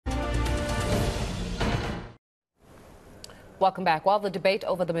Welcome back. While the debate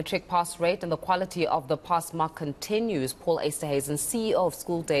over the matric pass rate and the quality of the pass mark continues, Paul Esterhuizen, CEO of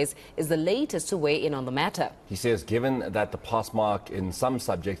School Days, is the latest to weigh in on the matter. He says given that the pass mark in some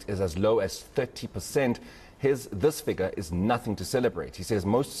subjects is as low as 30%, this figure is nothing to celebrate. He says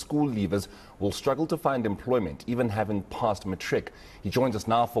most school leavers will struggle to find employment, even having passed matric. He joins us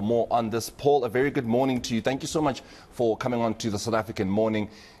now for more on this. Paul, a very good morning to you. Thank you so much for coming on to the South African Morning.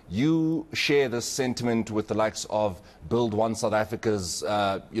 You share this sentiment with the likes of Build One South Africa's,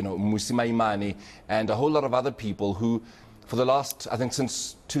 Musima Imani, and a whole lot of other people who, for the last, I think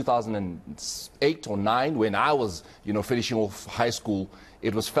since 2008 or 9, when I was, finishing off high school,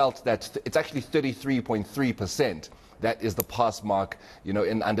 it was felt that it's actually 33.3%. That is the pass mark,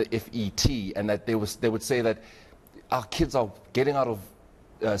 under FET, and that they would say that our kids are getting out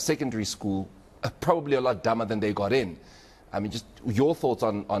of secondary school probably a lot dumber than they got in. I mean, just your thoughts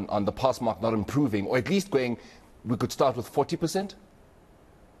on the pass mark not improving, or at least we could start with 40%?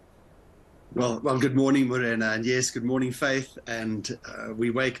 Well, good morning, Morena, and yes, good morning, Faith. And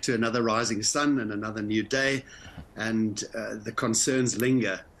we wake to another rising sun and another new day, and the concerns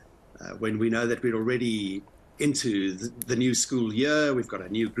linger when we know that we're already into the new school year. We've got a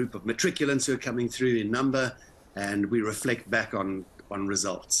new group of matriculants who are coming through in number, and we reflect back on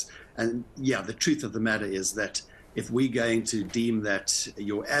results. And yeah, the truth of the matter is that if we're going to deem that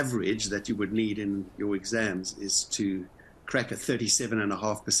your average that you would need in your exams is to crack a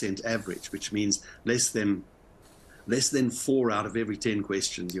 37.5% average, which means less than 4 out of every 10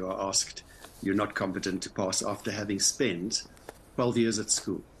 questions you are asked, you're not competent to pass after having spent 12 years at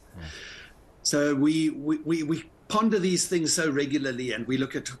school. Mm. So we ponder these things so regularly, and we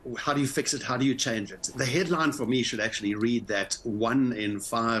look at how do you fix it, how do you change it. The headline for me should actually read that 1 in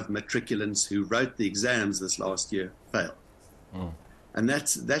 5 matriculants who wrote the exams this last year failed. Mm. And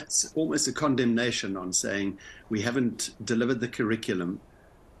that's almost a condemnation on saying we haven't delivered the curriculum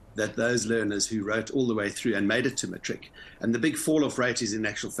that those learners who wrote all the way through and made it to matric. And the big fall-off rate is in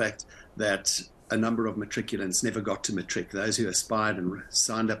actual fact that a number of matriculants never got to matric. Those who aspired and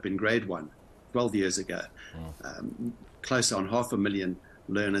signed up in grade 1 12 years ago, close on 500,000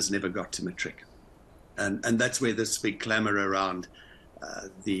 learners never got to matric. And that's where this big clamour around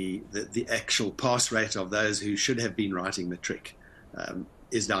the actual pass rate of those who should have been writing matric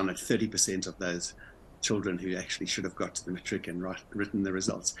is down at 30% of those children who actually should have got to the matric and written the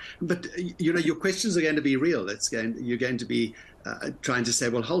results. But your questions are going to be real. You're going to be trying to say,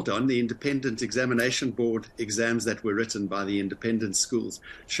 well, hold on, the independent examination board exams that were written by the independent schools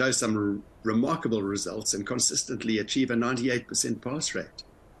show some remarkable results and consistently achieve a 98% pass rate.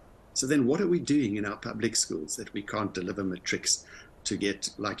 So then what are we doing in our public schools that we can't deliver matrics to get,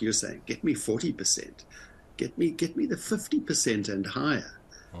 like you're saying, get me 40%, get me the 50% and higher?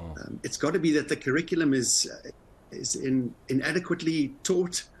 Oh. It's got to be that the curriculum is inadequately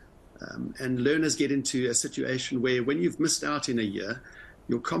taught, and learners get into a situation where when you've missed out in a year,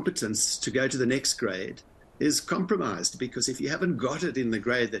 your competence to go to the next grade is compromised, because if you haven't got it in the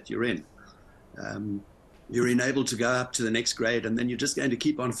grade that you're in, you're unable to go up to the next grade, and then you're just going to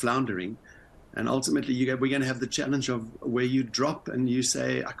keep on floundering. And ultimately, we're going to have the challenge of where you drop and you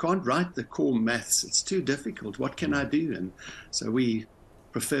say, I can't write the core maths. It's too difficult. What can I do? And so we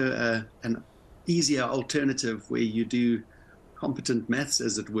prefer an easier alternative where you do competent maths,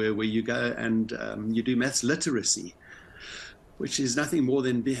 as it were, where you go and you do maths literacy, which is nothing more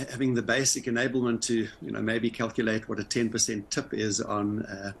than having the basic enablement to, maybe calculate what a 10% tip is on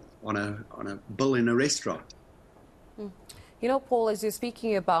a bill in a restaurant. Paul, as you're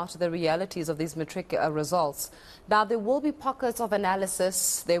speaking about the realities of these matric results, now there will be pockets of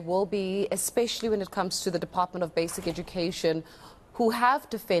analysis. There will be, especially when it comes to the Department of Basic Education, who have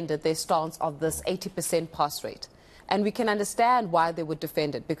defended their stance of this 80% pass rate. And we can understand why they would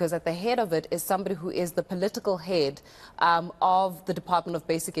defend it, because at the head of it is somebody who is the political head of the Department of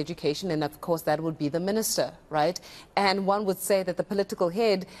Basic Education, and of course that would be the minister, right? And one would say that the political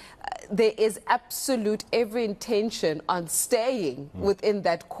head, there is absolute every intention on staying within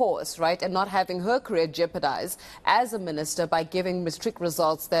that course, right, and not having her career jeopardized as a minister by giving matric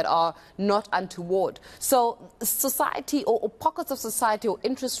results that are not untoward. So society or pockets of society or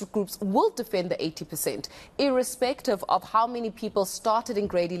interest groups will defend the 80%, irrespective of how many people started in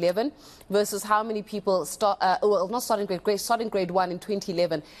grade 11 versus how many people starting grade 1 in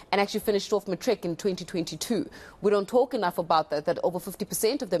 2011 and actually finished off matric in 2022. We don't talk enough about that over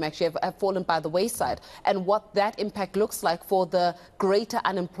 50% of them actually have fallen by the wayside, and what that impact looks like for the greater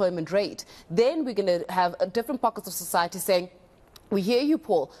unemployment rate. Then we're going to have different pockets of society saying, We hear you,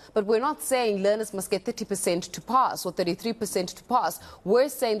 Paul, but we're not saying learners must get 30% to pass or 33% to pass. We're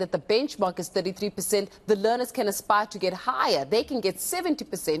saying that the benchmark is 33%. The learners can aspire to get higher. They can get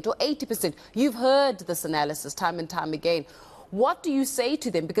 70% or 80%. You've heard this analysis time and time again. What do you say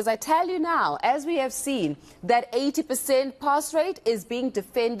to them? Because I tell you now, as we have seen, that 80% pass rate is being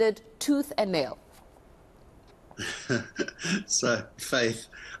defended tooth and nail. So, Faith,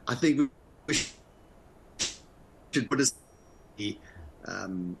 I think we should put us the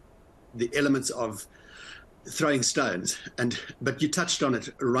elements of throwing stones, but you touched on it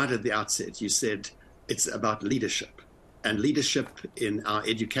right at the outset. You said it's about leadership, and leadership in our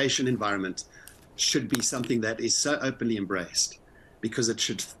education environment should be something that is so openly embraced, because it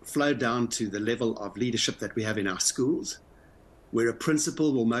should flow down to the level of leadership that we have in our schools, where a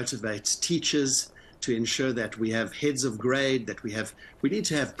principal will motivate teachers to ensure that we have heads of grade, that we need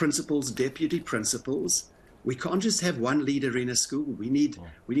to have principals, deputy principals. We can't just have one leader in a school. We need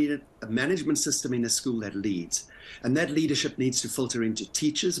a management system in a school that leads. And that leadership needs to filter into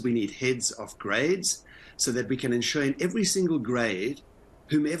teachers. We need heads of grades so that we can ensure in every single grade,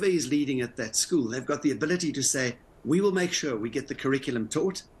 whomever is leading at that school, they've got the ability to say, we will make sure we get the curriculum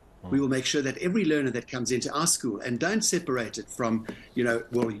taught. We will make sure that every learner that comes into our school, and don't separate it from,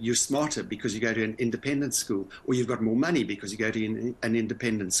 well, you're smarter because you go to an independent school, or you've got more money because you go to an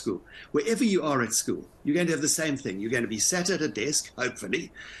independent school. Wherever you are at school, you're going to have the same thing. You're going to be sat at a desk,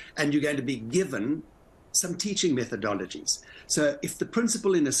 hopefully, and you're going to be given some teaching methodologies. So if the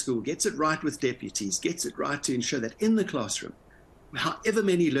principal in a school gets it right with deputies, gets it right to ensure that in the classroom, however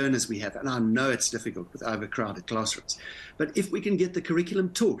many learners we have, and I know it's difficult with overcrowded classrooms, but if we can get the curriculum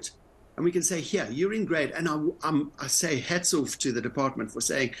taught, and we can say, here, you're in grade, and I say hats off to the department for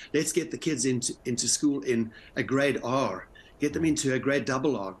saying, let's get the kids into school in a grade R, get them into a grade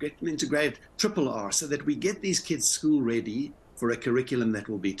double R, get them into grade triple R, so that we get these kids school ready for a curriculum that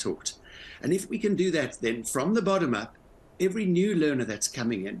will be taught. And if we can do that, then from the bottom up, every new learner that's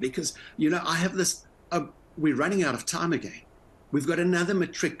coming in, because, I have this, we're running out of time again. We've got another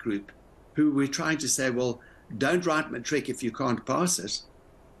matric group who we're trying to say, well, don't write matric if you can't pass it.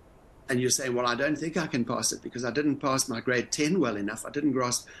 And you're saying, well, I don't think I can pass it because I didn't pass my grade 10 well enough. I didn't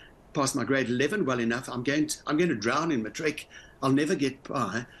pass my grade 11 well enough. I'm going to drown in matric. I'll never get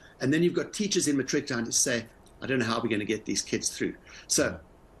by. And then you've got teachers in matric trying to say, I don't know how we're going to get these kids through. So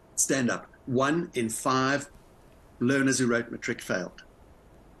stand up. 1 in 5 learners who wrote matric failed.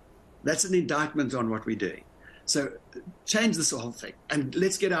 That's an indictment on what we're doing. So change this whole thing, and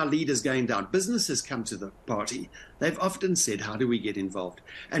let's get our leaders going down. Businesses come to the party. They've often said, how do we get involved?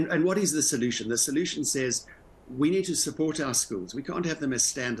 And what is the solution? The solution says, we need to support our schools. We can't have them as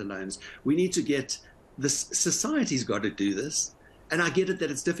standalones. We need to get, society's got to do this. And I get it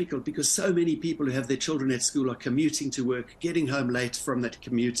that it's difficult because so many people who have their children at school are commuting to work, getting home late from that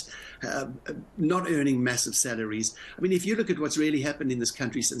commute, not earning massive salaries. I mean, if you look at what's really happened in this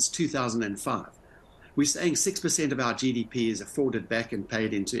country since 2005, we're saying 6% of our GDP is afforded back and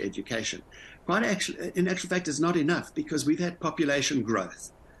paid into education. In actual fact, it's not enough because we've had population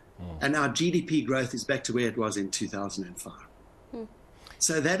growth. And our GDP growth is back to where it was in 2005.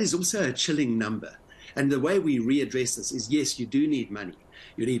 So that is also a chilling number. And the way we readdress this is, yes, you do need money.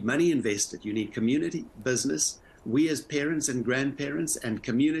 You need money invested. You need community, business. We as parents and grandparents and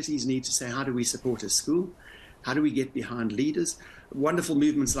communities need to say, how do we support a school? How do we get behind leaders? Wonderful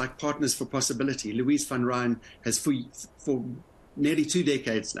movements like Partners for Possibility. Louise van Rijn has for nearly 2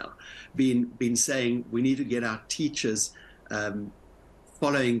 decades now been saying we need to get our teachers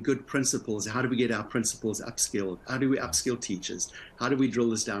following good principles. How do we get our principals upskilled? How do we upskill teachers? How do we drill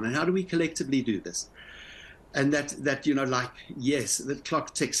this down? And how do we collectively do this? And yes, the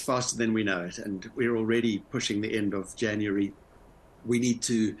clock ticks faster than we know it. And we're already pushing the end of January. We need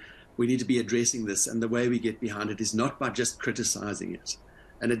to be addressing this, and the way we get behind it is not by just criticizing it.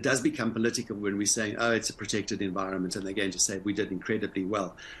 And it does become political when we're saying, oh, it's a protected environment, and they're going to say we did incredibly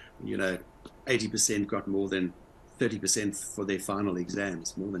well. 80% got more than 30% for their final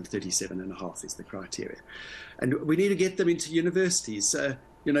exams, more than 37.5 is the criteria. And we need to get them into universities. So,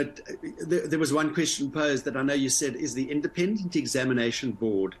 there was one question posed that I know you said, is the Independent Examination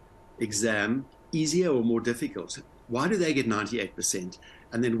Board exam easier or more difficult? Why do they get 98%?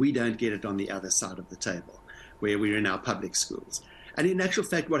 And then we don't get it on the other side of the table, where we're in our public schools. And in actual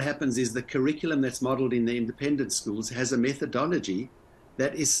fact, what happens is the curriculum that's modeled in the independent schools has a methodology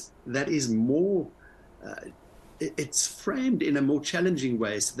that is more, it's framed in a more challenging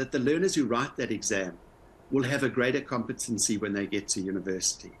way so that the learners who write that exam will have a greater competency when they get to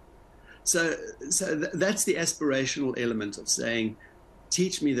university. So that's the aspirational element of saying,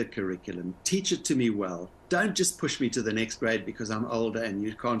 teach me the curriculum, teach it to me well. Don't just push me to the next grade because I'm older and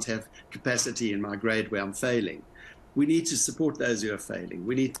you can't have capacity in my grade where I'm failing. We need to support those who are failing.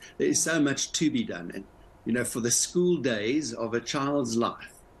 There is so much to be done. And, you know, for the school days of a child's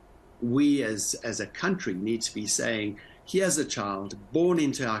life, we as a country need to be saying, here's a child born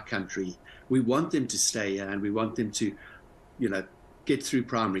into our country. We want them to stay here and we want them to, you know, get through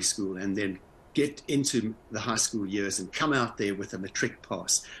primary school and then get into the high school years and come out there with a matric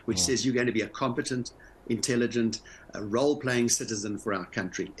pass, which says you're going to be a competent, intelligent, role-playing citizen for our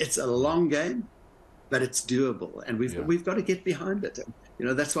country. It's a long game, but it's doable, and we've got to get behind it. You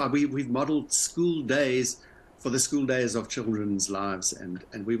know, that's why we've modeled school days for the school days of children's lives,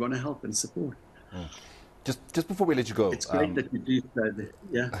 and we want to help and support. Just before we let you go, it's great that you do so.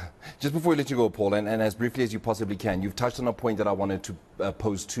 Yeah. Just before we let you go, Paul, and as briefly as you possibly can, you've touched on a point that I wanted to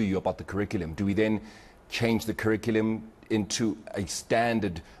pose to you about the curriculum. Do we then change the curriculum into a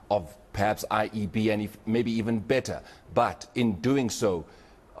standard of perhaps IEB and maybe even better? But in doing so,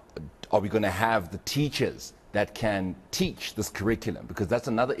 are we going to have the teachers that can teach this curriculum? Because that's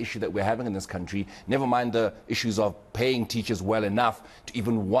another issue that we're having in this country. Never mind the issues of paying teachers well enough to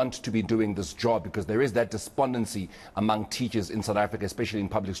even want to be doing this job, because there is that despondency among teachers in South Africa, especially in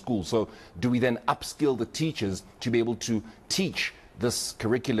public schools. So do we then upskill the teachers to be able to teach this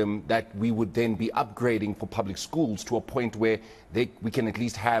curriculum that we would then be upgrading for public schools to a point where we can at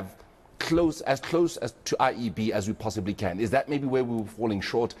least have as close as to IEB as we possibly can? Is that maybe where we were falling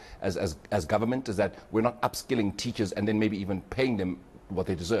short as government, is that we're not upskilling teachers and then maybe even paying them what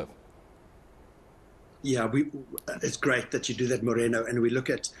they deserve? Yeah, it's great that you do that, Moreno, and we look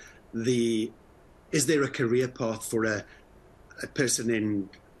at is there a career path for a person in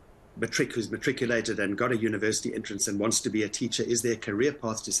matric who's matriculated and got a university entrance and wants to be a teacher? Is there a career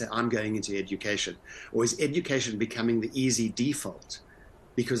path to say, I'm going into education? Or is education becoming the easy default?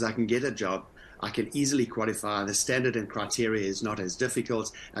 Because I can get a job, I can easily qualify, the standard and criteria is not as difficult,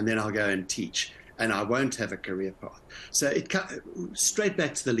 and then I'll go and teach, and I won't have a career path. So straight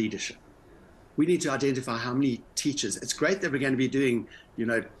back to the leadership. We need to identify how many teachers. It's great that we're going to be doing, you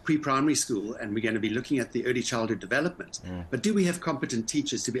know, pre-primary school, and we're going to be looking at the early childhood development. But do we have competent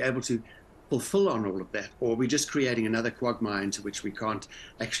teachers to be able to fulfill on all of that? Or are we just creating another quagmire into which we can't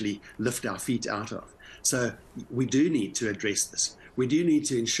actually lift our feet out of? So we do need to address this. We do need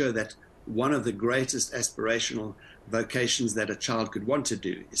to ensure that one of the greatest aspirational vocations that a child could want to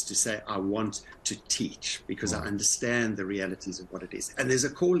do is to say, I want to teach because I understand the realities of what it is. And there's a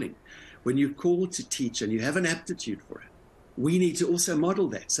calling. When you're called to teach and you have an aptitude for it, we need to also model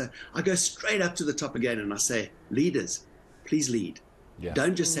that. So I go straight up to the top again and I say, leaders, please lead. Yeah.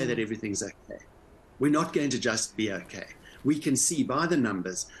 Don't just say that everything's okay. We're not going to just be okay. We can see by the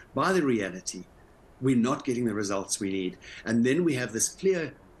numbers, by the reality, we're not getting the results we need. And then we have this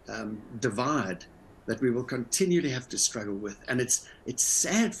clear divide that we will continually have to struggle with. And it's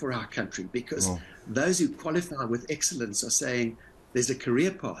sad for our country because those who qualify with excellence are saying there's a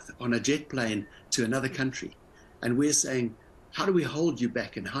career path on a jet plane to another country. And we're saying, how do we hold you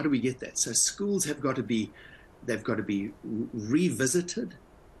back and how do we get that? So schools they've got to be revisited.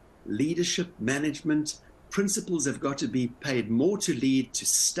 Leadership, management, principals have got to be paid more to lead, to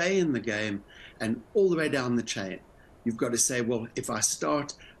stay in the game, and all the way down the chain. You've got to say, well, if I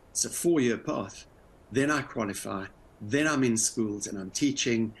start, it's a 4-year path, then I qualify, then I'm in schools and I'm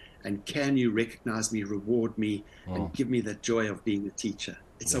teaching, and can you recognize me, reward me, and give me the joy of being a teacher?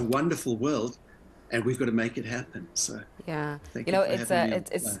 It's a wonderful world, and we've got to make it happen. So yeah, you know,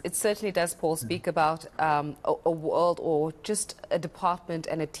 it certainly does, Paul, speak about a world or just a department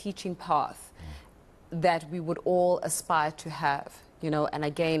and a teaching path that we would all aspire to have. You know, and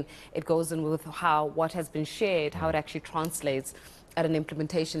again, it goes in with what has been shared, how it actually translates at an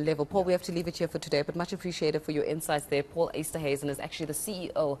implementation level. Paul, we have to leave it here for today, but much appreciated for your insights there. Paul Esterhuizen is actually the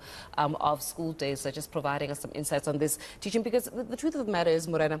CEO of School Days, so just providing us some insights on this teaching, because the truth of the matter is,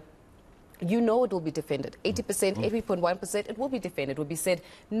 Morena, you know it will be defended. 80%, 80.1%, it will be defended. It will be said,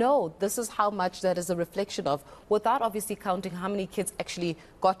 no, this is how much that is a reflection of, without obviously counting how many kids actually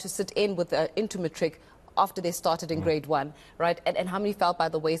got to sit in with into matric after they started in grade 1, right? And how many fell by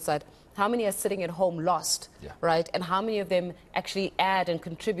the wayside? How many are sitting at home lost, right? And how many of them actually add and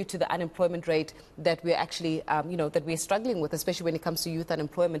contribute to the unemployment rate that we're actually, you know, that we're struggling with, especially when it comes to youth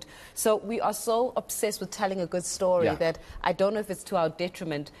unemployment. So we are so obsessed with telling a good story that I don't know if it's to our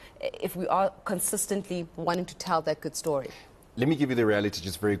detriment if we are consistently wanting to tell that good story. Let me give you the reality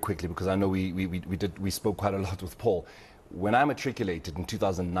just very quickly, because I know we spoke quite a lot with Paul. When I matriculated in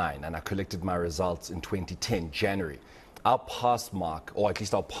 2009 and I collected my results in 2010, January, our pass mark, or at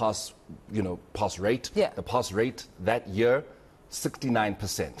least our pass, pass rate, the pass rate that year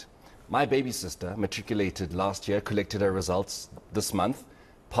 69%. My baby sister matriculated last year, collected her results this month,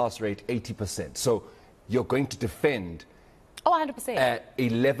 pass rate 80%. So you're going to defend 100%.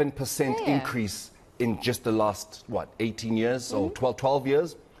 11% increase in just the last, 18 years or 12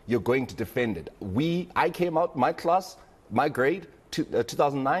 years? You're going to defend it. I came out, my class, my grade,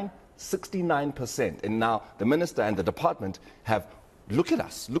 2009, 69%. And now the minister and the department have, look at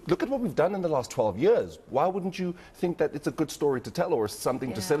us, look at what we've done in the last 12 years. Why wouldn't you think that it's a good story to tell or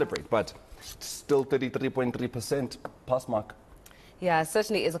something to celebrate? But still 33.3% pass mark. Yeah, it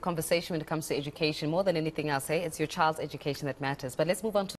certainly is a conversation when it comes to education. More than anything else, it's your child's education that matters. But let's move on to